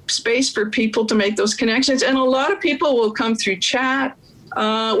create space for people to make those connections. And a lot of people will come through chat.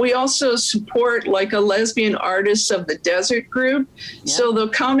 We also support like a lesbian artists of the desert group. Yeah. So they'll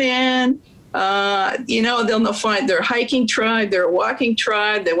come in they'll find their hiking tribe, their walking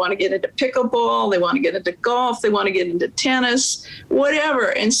tribe. They want to get into pickleball. They want to get into golf. They want to get into tennis,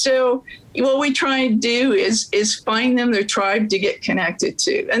 whatever. And so what we try and do is find them their tribe to get connected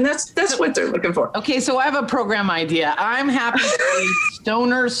to. And that's what they're looking for. Okay, so I have a program idea. I'm happy to be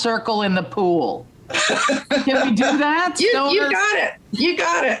Stoner Circle in the pool. Can we do that? You got it. You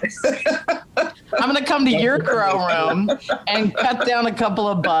got it. I'm going to come to your grow room and cut down a couple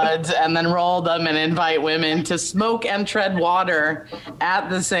of buds and then roll them and invite women to smoke and tread water at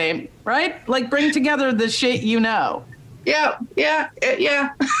the same, right? Like bring together the shit you know. Yeah.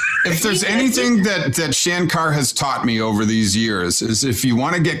 If there's anything that Shankar has taught me over these years is if you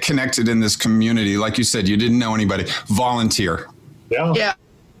want to get connected in this community, like you said, you didn't know anybody, volunteer. Yeah.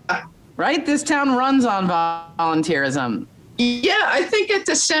 Right? This town runs on volunteerism. Yeah, I think at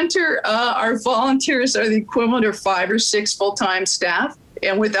the center, our volunteers are the equivalent of 5 or 6 full-time staff.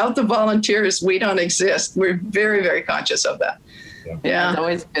 And without the volunteers, we don't exist. We're very, very conscious of that. Yeah. It's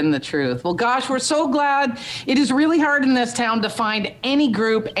always been the truth. Well, gosh, we're so glad. It is really hard in this town to find any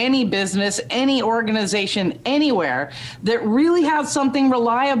group, any business, any organization anywhere that really has something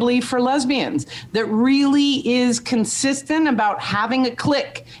reliably for lesbians, that really is consistent about having a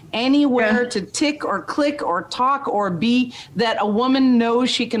click anywhere to tick or click or talk or be, that a woman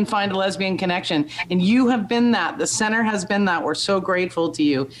knows she can find a lesbian connection. And you have been that. The center has been that. We're so grateful to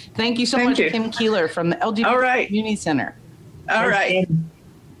you. Thank you so much, Kim Keeler from the LGBT Community Center. All right.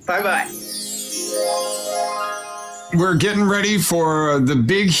 Bye-bye. We're getting ready for the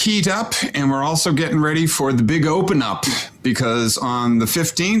big heat up, and we're also getting ready for the big open up, because on the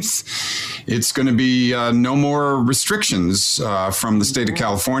 15th, it's going to be no more restrictions from the state of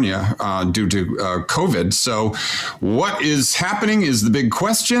California due to COVID. So what is happening is the big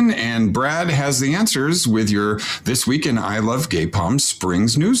question, and Brad has the answers with your This Week in I Love Gay Palm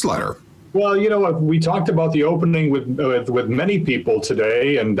Springs newsletter. Well, we talked about the opening with many people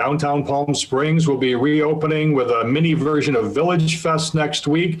today, and downtown Palm Springs will be reopening with a mini version of Village Fest next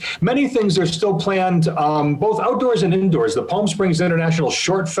week. Many things are still planned, both outdoors and indoors. The Palm Springs International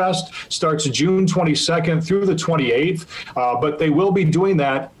Short Fest starts June 22nd through the 28th, but they will be doing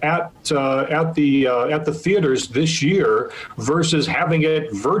that at the theaters this year versus having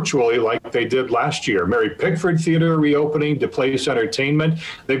it virtually like they did last year. Mary Pickford Theater reopening, DePlace Entertainment.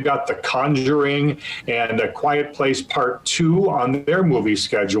 They've got The Conjuring and A Quiet Place Part 2 on their movie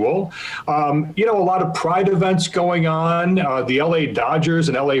schedule. A lot of Pride events going on. The LA Dodgers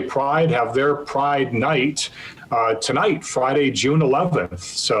and LA Pride have their Pride Night tonight, Friday, June 11th.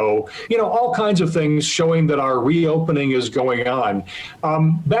 So, all kinds of things showing that our reopening is going on.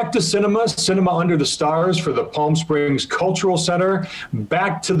 Back to Cinema Under the Stars for the Palm Springs Cultural Center.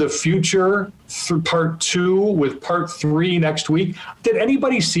 Back to the Future through Part 2 with Part 3 next week. Did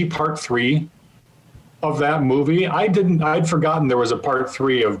anybody see Part 3 of that movie? I didn't. I'd forgotten there was a Part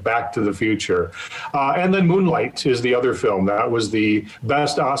 3 of Back to the Future. And then Moonlight is the other film. That was the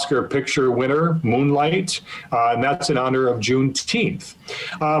Best Oscar Picture winner, Moonlight, and that's in honor of Juneteenth.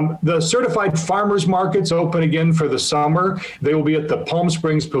 The Certified Farmers Markets open again for the summer. They will be at the Palm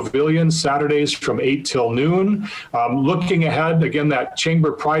Springs Pavilion Saturdays from 8 till noon. Looking ahead, again, that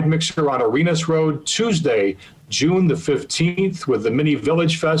Chamber Pride Mixer on Arenas Road, Tuesday, June the 15th, with the Mini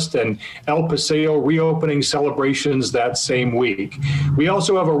Village Fest and El Paseo reopening celebrations that same week. We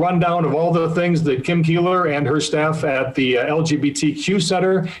also have a rundown of all the things that Kim Keeler and her staff at the LGBTQ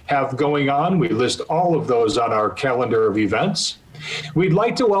Center have going on. We list all of those on our calendar of events. We'd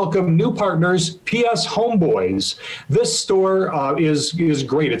like to welcome new partners, PS Homeboys. This store is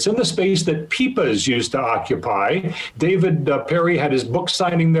great. It's in the space that Peepa's used to occupy. David Perry had his book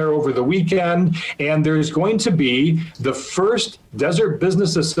signing there over the weekend, and there's going to be the first Desert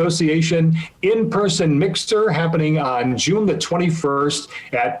Business Association in-person mixer happening on June the 21st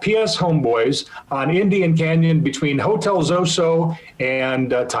at PS Homeboys on Indian Canyon between Hotel Zoso and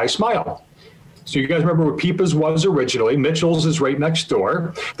Thai Smile. So you guys remember where Peepa's was originally. Mitchell's is right next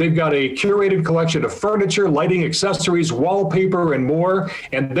door. They've got a curated collection of furniture, lighting, accessories, wallpaper, and more.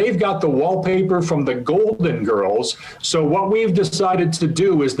 And they've got the wallpaper from the Golden Girls. So what we've decided to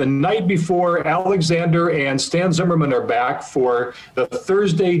do is the night before Alexander and Stan Zimmerman are back for the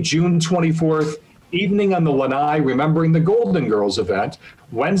Thursday, June 24th, Evening on the Lanai Remembering the Golden Girls event.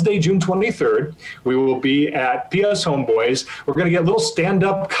 Wednesday, June 23rd, we will be at PS Homeboys. We're going to get little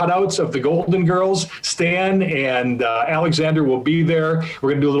stand-up cutouts of the Golden Girls. Stan and Alexander will be there. We're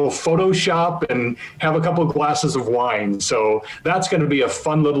going to do a little Photoshop and have a couple of glasses of wine. So that's going to be a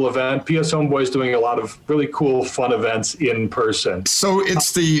fun little event. PS Homeboys doing a lot of really cool, fun events in person. So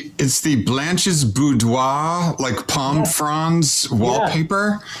it's the Blanche's Boudoir, like palm fronds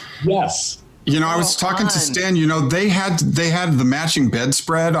wallpaper? Yes. You know, I was talking to Stan, you know, they had the matching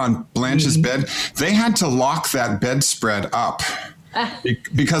bedspread on Blanche's bed. They had to lock that bedspread up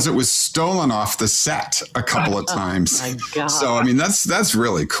because it was stolen off the set a couple of times. My God. So, I mean, that's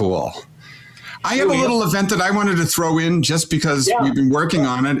really cool. I have a little event that I wanted to throw in just because we've been working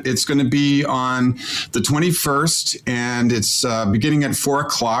on it. It's going to be on the 21st, and it's beginning at 4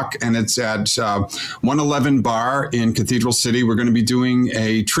 o'clock, and it's at 111 Bar in Cathedral City. We're going to be doing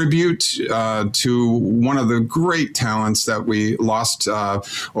a tribute to one of the great talents that we lost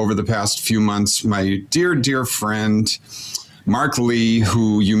over the past few months, my dear, dear friend, Mark Lee,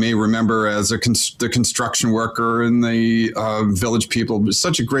 who you may remember as the construction worker in the Village People, was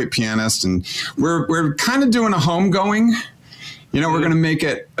such a great pianist, and we're kind of doing a homegoing. You know, we're going to make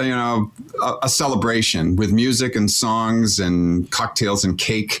it, you know, a celebration with music and songs and cocktails and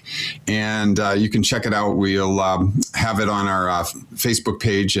cake. And you can check it out. We'll have it on our Facebook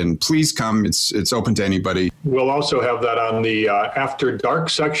page. And please come. It's open to anybody. We'll also have that on the After Dark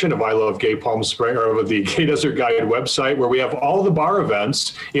section of I Love Gay Palm Springs, or the Gay Desert Guide website, where we have all the bar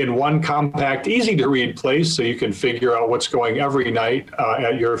events in one compact, easy to read place, so you can figure out what's going every night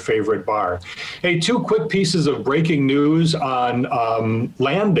at your favorite bar. Hey, 2 quick pieces of breaking news on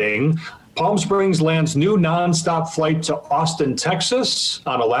landing. Palm Springs lands new nonstop flight to Austin, Texas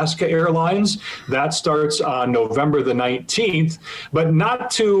on Alaska Airlines. That starts on November the 19th, but not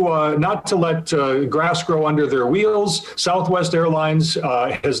to let grass grow under their wheels. Southwest Airlines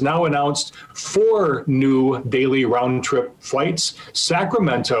has now announced 4 new daily round trip flights: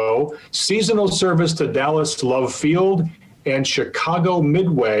 Sacramento, seasonal service to Dallas Love Field, and Chicago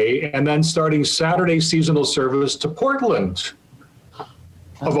Midway, and then starting Saturday seasonal service to Portland.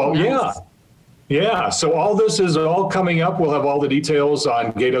 Yeah. So all this is all coming up. We'll have all the details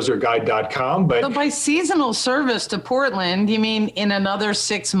on gaydesertguide.com. But so by seasonal service to Portland, you mean in another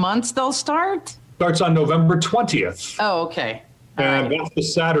 6 months they'll start? Starts on November 20th. Oh, okay. And that's the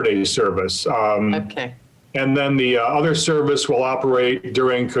Saturday service. Okay. And then the other service will operate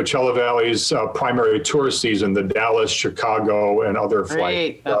during Coachella Valley's primary tour season, the Dallas, Chicago, and other flights.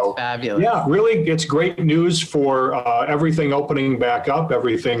 Great. That's fabulous. Yeah, really, it's great news for everything opening back up,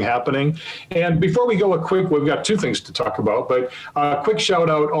 everything happening. And before we go, we've got 2 things to talk about, but a quick shout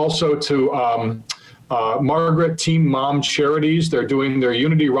out also to Margaret Team Mom Charities. They're doing their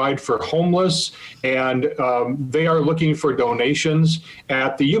Unity Ride for Homeless, and they are looking for donations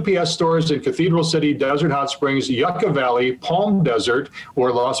at the UPS stores in Cathedral City, Desert Hot Springs, Yucca Valley, Palm Desert,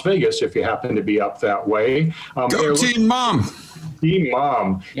 or Las Vegas, if you happen to be up that way. Go Team Mom! Team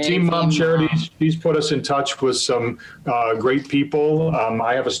Mom. Yay, Team Mom Charities. Mom. She's put us in touch with some great people.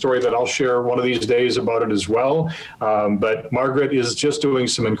 I have a story that I'll share one of these days about it as well. But Margaret is just doing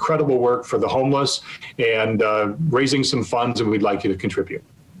some incredible work for the homeless and raising some funds, and we'd like you to contribute.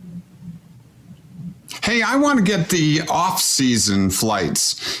 Hey, I want to get the off-season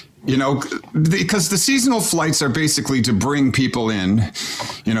flights. You know, because the seasonal flights are basically to bring people in,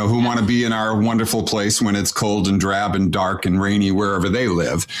 you know, who want to be in our wonderful place when it's cold and drab and dark and rainy wherever they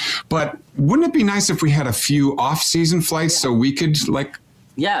live. But wouldn't it be nice if we had a few off-season flights so we could, like,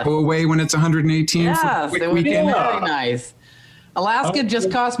 go away when it's 118 yes, for a quick it would be weekend? very nice. Alaska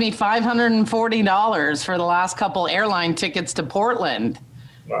just cost me $540 for the last couple airline tickets to Portland.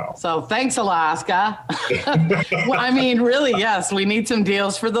 Wow. So thanks, Alaska. Well, I mean, really, yes, we need some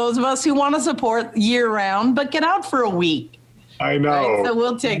deals for those of us who want to support year round, but get out for a week. I know. Right? So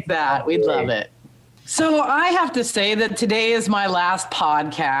we'll take that. We'd love it. So I have to say that today is my last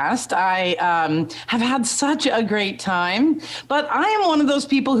podcast. I have had such a great time, but I am one of those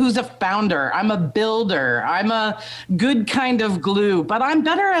people who's a founder. I'm a builder. I'm a good kind of glue, but I'm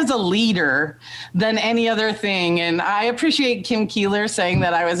better as a leader than any other thing. And I appreciate Kim Keeler saying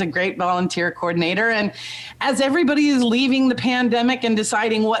that I was a great volunteer coordinator. And as everybody is leaving the pandemic and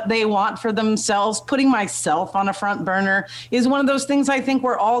deciding what they want for themselves, putting myself on a front burner is one of those things I think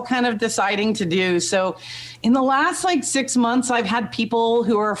we're all kind of deciding to do. So in the last 6 months, I've had people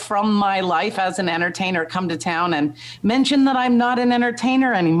who are from my life as an entertainer come to town and mention that I'm not an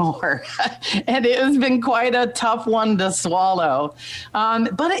entertainer anymore. And it has been quite a tough one to swallow.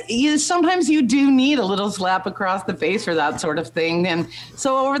 But sometimes you do need a little slap across the face for that sort of thing. And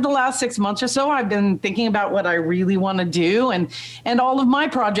so over the last 6 months or so, I've been thinking about what I really want to do and all of my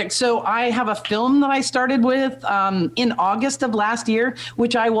projects. So I have a film that I started with in August of last year,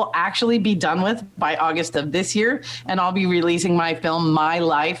 which I will actually be done with by August of this year, and I'll be releasing my film, My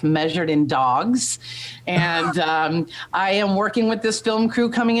Life Measured in Dogs. And I am working with this film crew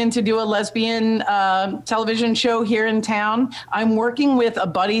coming in to do a lesbian television show here in town. I'm working with a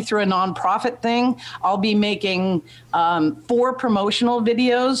buddy through a nonprofit thing. I'll be making 4 promotional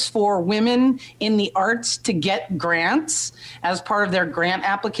videos for women in the arts to get grants as part of their grant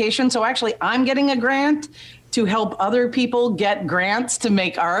application. So actually, I'm getting a grant to help other people get grants to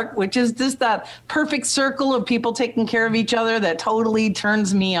make art, which is just that perfect circle of people taking care of each other that totally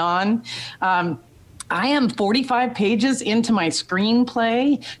turns me on. I am 45 pages into my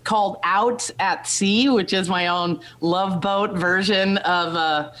screenplay called Out at Sea, which is my own Love Boat version of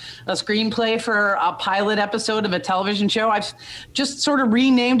a screenplay for a pilot episode of a television show. I've just sort of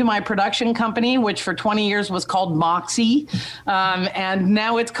renamed my production company, which for 20 years was called Moxie, and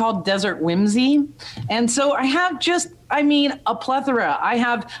now it's called Desert Whimsy. And so I have a plethora.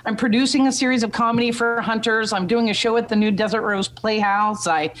 I'm producing a series of comedy for hunters. I'm doing a show at the new Desert Rose Playhouse.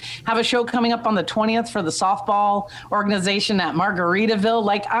 I have a show coming up on the 20th for the softball organization at Margaritaville.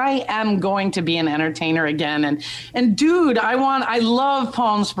 Like, I am going to be an entertainer again. And dude, I love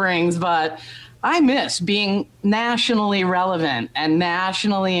Palm Springs, but I miss being nationally relevant and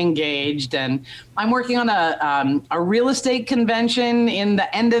nationally engaged. And I'm working on a real estate convention in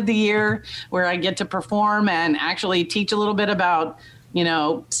the end of the year where I get to perform and actually teach a little bit about,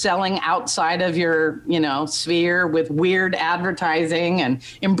 selling outside of your, sphere with weird advertising and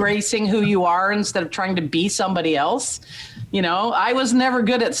embracing who you are instead of trying to be somebody else. I was never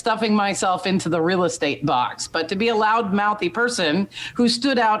good at stuffing myself into the real estate box, but to be a loud-mouthy person who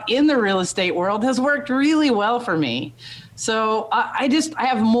stood out in the real estate world has worked really well for me. So I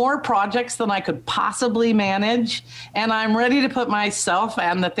have more projects than I could possibly manage, and I'm ready to put myself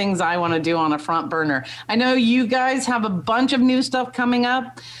and the things I want to do on a front burner. I know you guys have a bunch of new stuff coming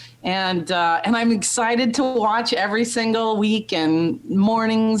up, and I'm excited to watch every single week and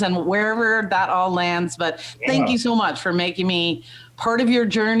mornings and wherever that all lands. But thank you so much for making me part of your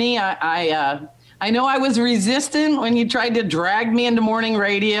journey. I know I was resistant when you tried to drag me into morning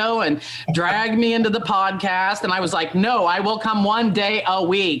radio and drag me into the podcast. And I was like, no, I will come one day a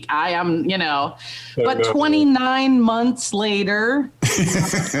week. I am, but 29 months later,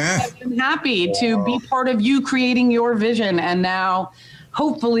 I'm happy to be part of you creating your vision. And now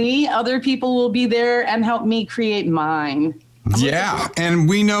hopefully other people will be there and help me create mine. Yeah. And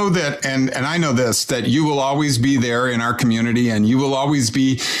we know that, and I know this, that you will always be there in our community, and you will always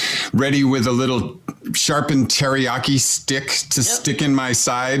be ready with a little sharpened teriyaki stick to stick in my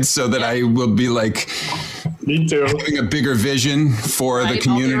side so that I will be like, me too, having a bigger vision for the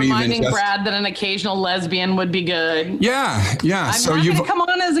community. Reminding Brad that an occasional lesbian would be good. Yeah. I'm so happy to come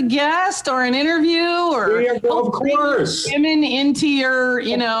on as a guest or an interview or of course women into your,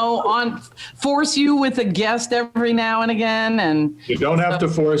 force you with a guest every now and again. And you don't have to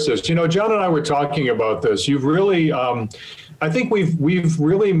force us. John and I were talking about this. You've really, I think we've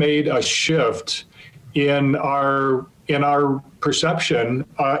really made a shift in our perception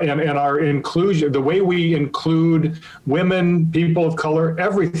and our inclusion, the way we include women, people of color,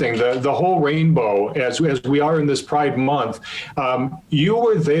 everything, the whole rainbow, as we are in this Pride Month. You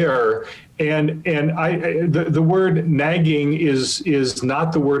were there. And the word nagging is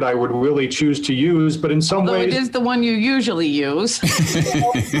not the word I would really choose to use, but in some ways it is the one you usually use.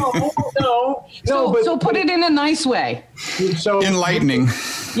 No. So put it in a nice way. So enlightening.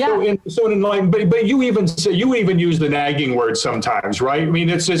 Yeah. So enlightening. But you even use the nagging word sometimes, right? I mean,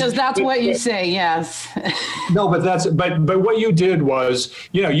 it's just because that's what you say. Yes. No, but what you did was,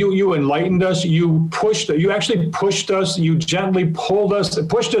 you enlightened us. You actually pushed us. You gently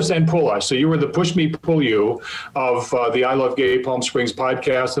pushed us and pulled us. So you were the push me, pull you of the I Love Gay Palm Springs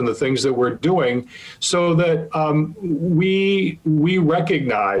podcast and the things that we're doing, so that we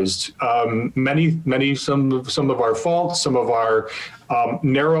recognized some of our faults, some of our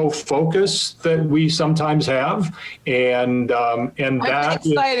narrow focus that we sometimes have, and I'm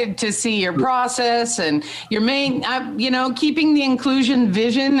excited to see your process and your main, keeping the inclusion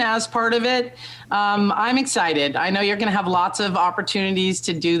vision as part of it. I'm excited. I know you're going to have lots of opportunities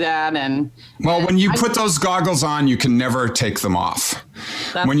to do that. When you put those goggles on, you can never take them off.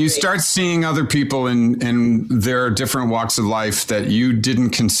 When you start seeing other people in their different walks of life that you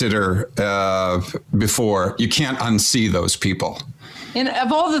didn't consider before, you can't unsee those people. And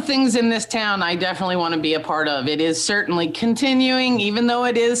of all the things in this town, I definitely want to be a part of. It is certainly continuing, even though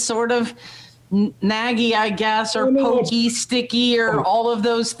it is sort of naggy, I guess, or pokey, sticky, or all of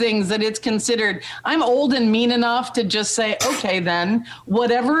those things that it's considered. I'm old and mean enough to just say, okay, then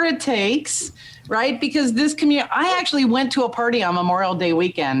whatever it takes, right? Because this community, I actually went to a party on Memorial Day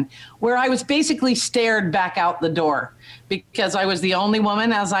weekend where I was basically stared back out the door because I was the only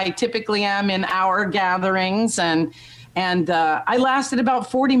woman, as I typically am in our gatherings. And I lasted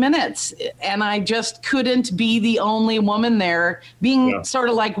about 40 minutes, and I just couldn't be the only woman there, being sort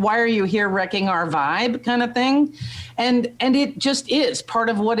of like, why are you here wrecking our vibe kind of thing? And it just is part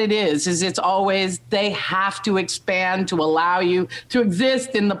of what it is it's always, they have to expand to allow you to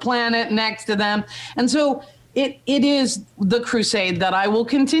exist in the planet next to them. And so it is the crusade that I will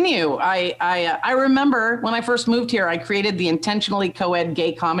continue. I remember when I first moved here, I created the Intentionally Co-ed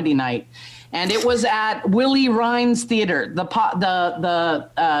Gay Comedy Night. And it was at Willie Rhines Theater, the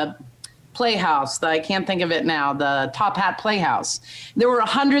Playhouse. I can't think of it now, the Top Hat Playhouse. There were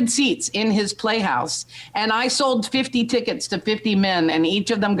 100 seats in his Playhouse. And I sold 50 tickets to 50 men, and each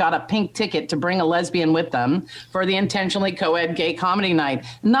of them got a pink ticket to bring a lesbian with them for the Intentionally Co-ed Gay Comedy Night.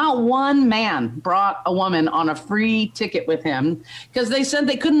 Not one man brought a woman on a free ticket with him because they said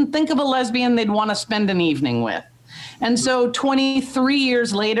they couldn't think of a lesbian they'd want to spend an evening with. And so 23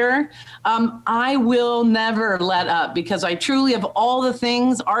 years later, I will never let up because I truly, of all the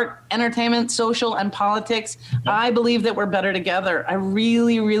things, art, entertainment, social, and politics, I believe that we're better together. I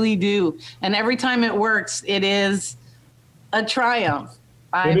really, really do. And every time it works, it is a triumph.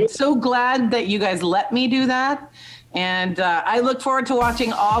 I'm so glad that you guys let me do that. And I look forward to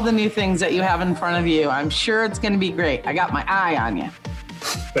watching all the new things that you have in front of you. I'm sure it's going to be great. I got my eye on you.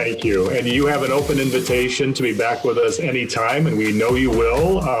 Thank you. And you have an open invitation to be back with us anytime, and we know you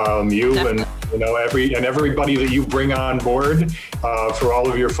will. You and everybody that you bring on board for all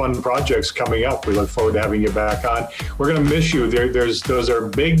of your fun projects coming up. We look forward to having you back on. We're going to miss you. Those are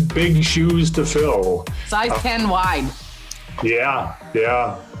big shoes to fill. Size 10 wide.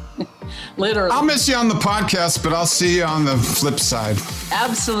 Yeah. Literally. I'll miss you on the podcast, but I'll see you on the flip side.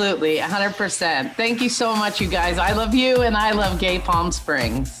 Absolutely, 100%. Thank you so much, you guys. I love you, and I love Gay Palm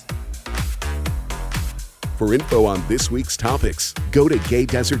Springs. For info on this week's topics, go to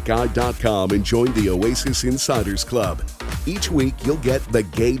GayDesertGuide.com and join the Oasis Insiders Club. Each week, you'll get the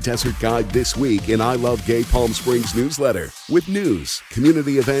Gay Desert Guide This Week in I Love Gay Palm Springs newsletter with news,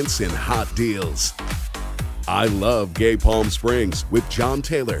 community events, and hot deals. I Love Gay Palm Springs with John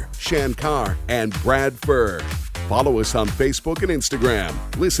Taylor, Shan Carr, and Brad Furr. Follow us on Facebook and Instagram.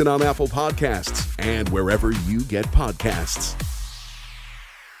 Listen on Apple Podcasts and wherever you get podcasts.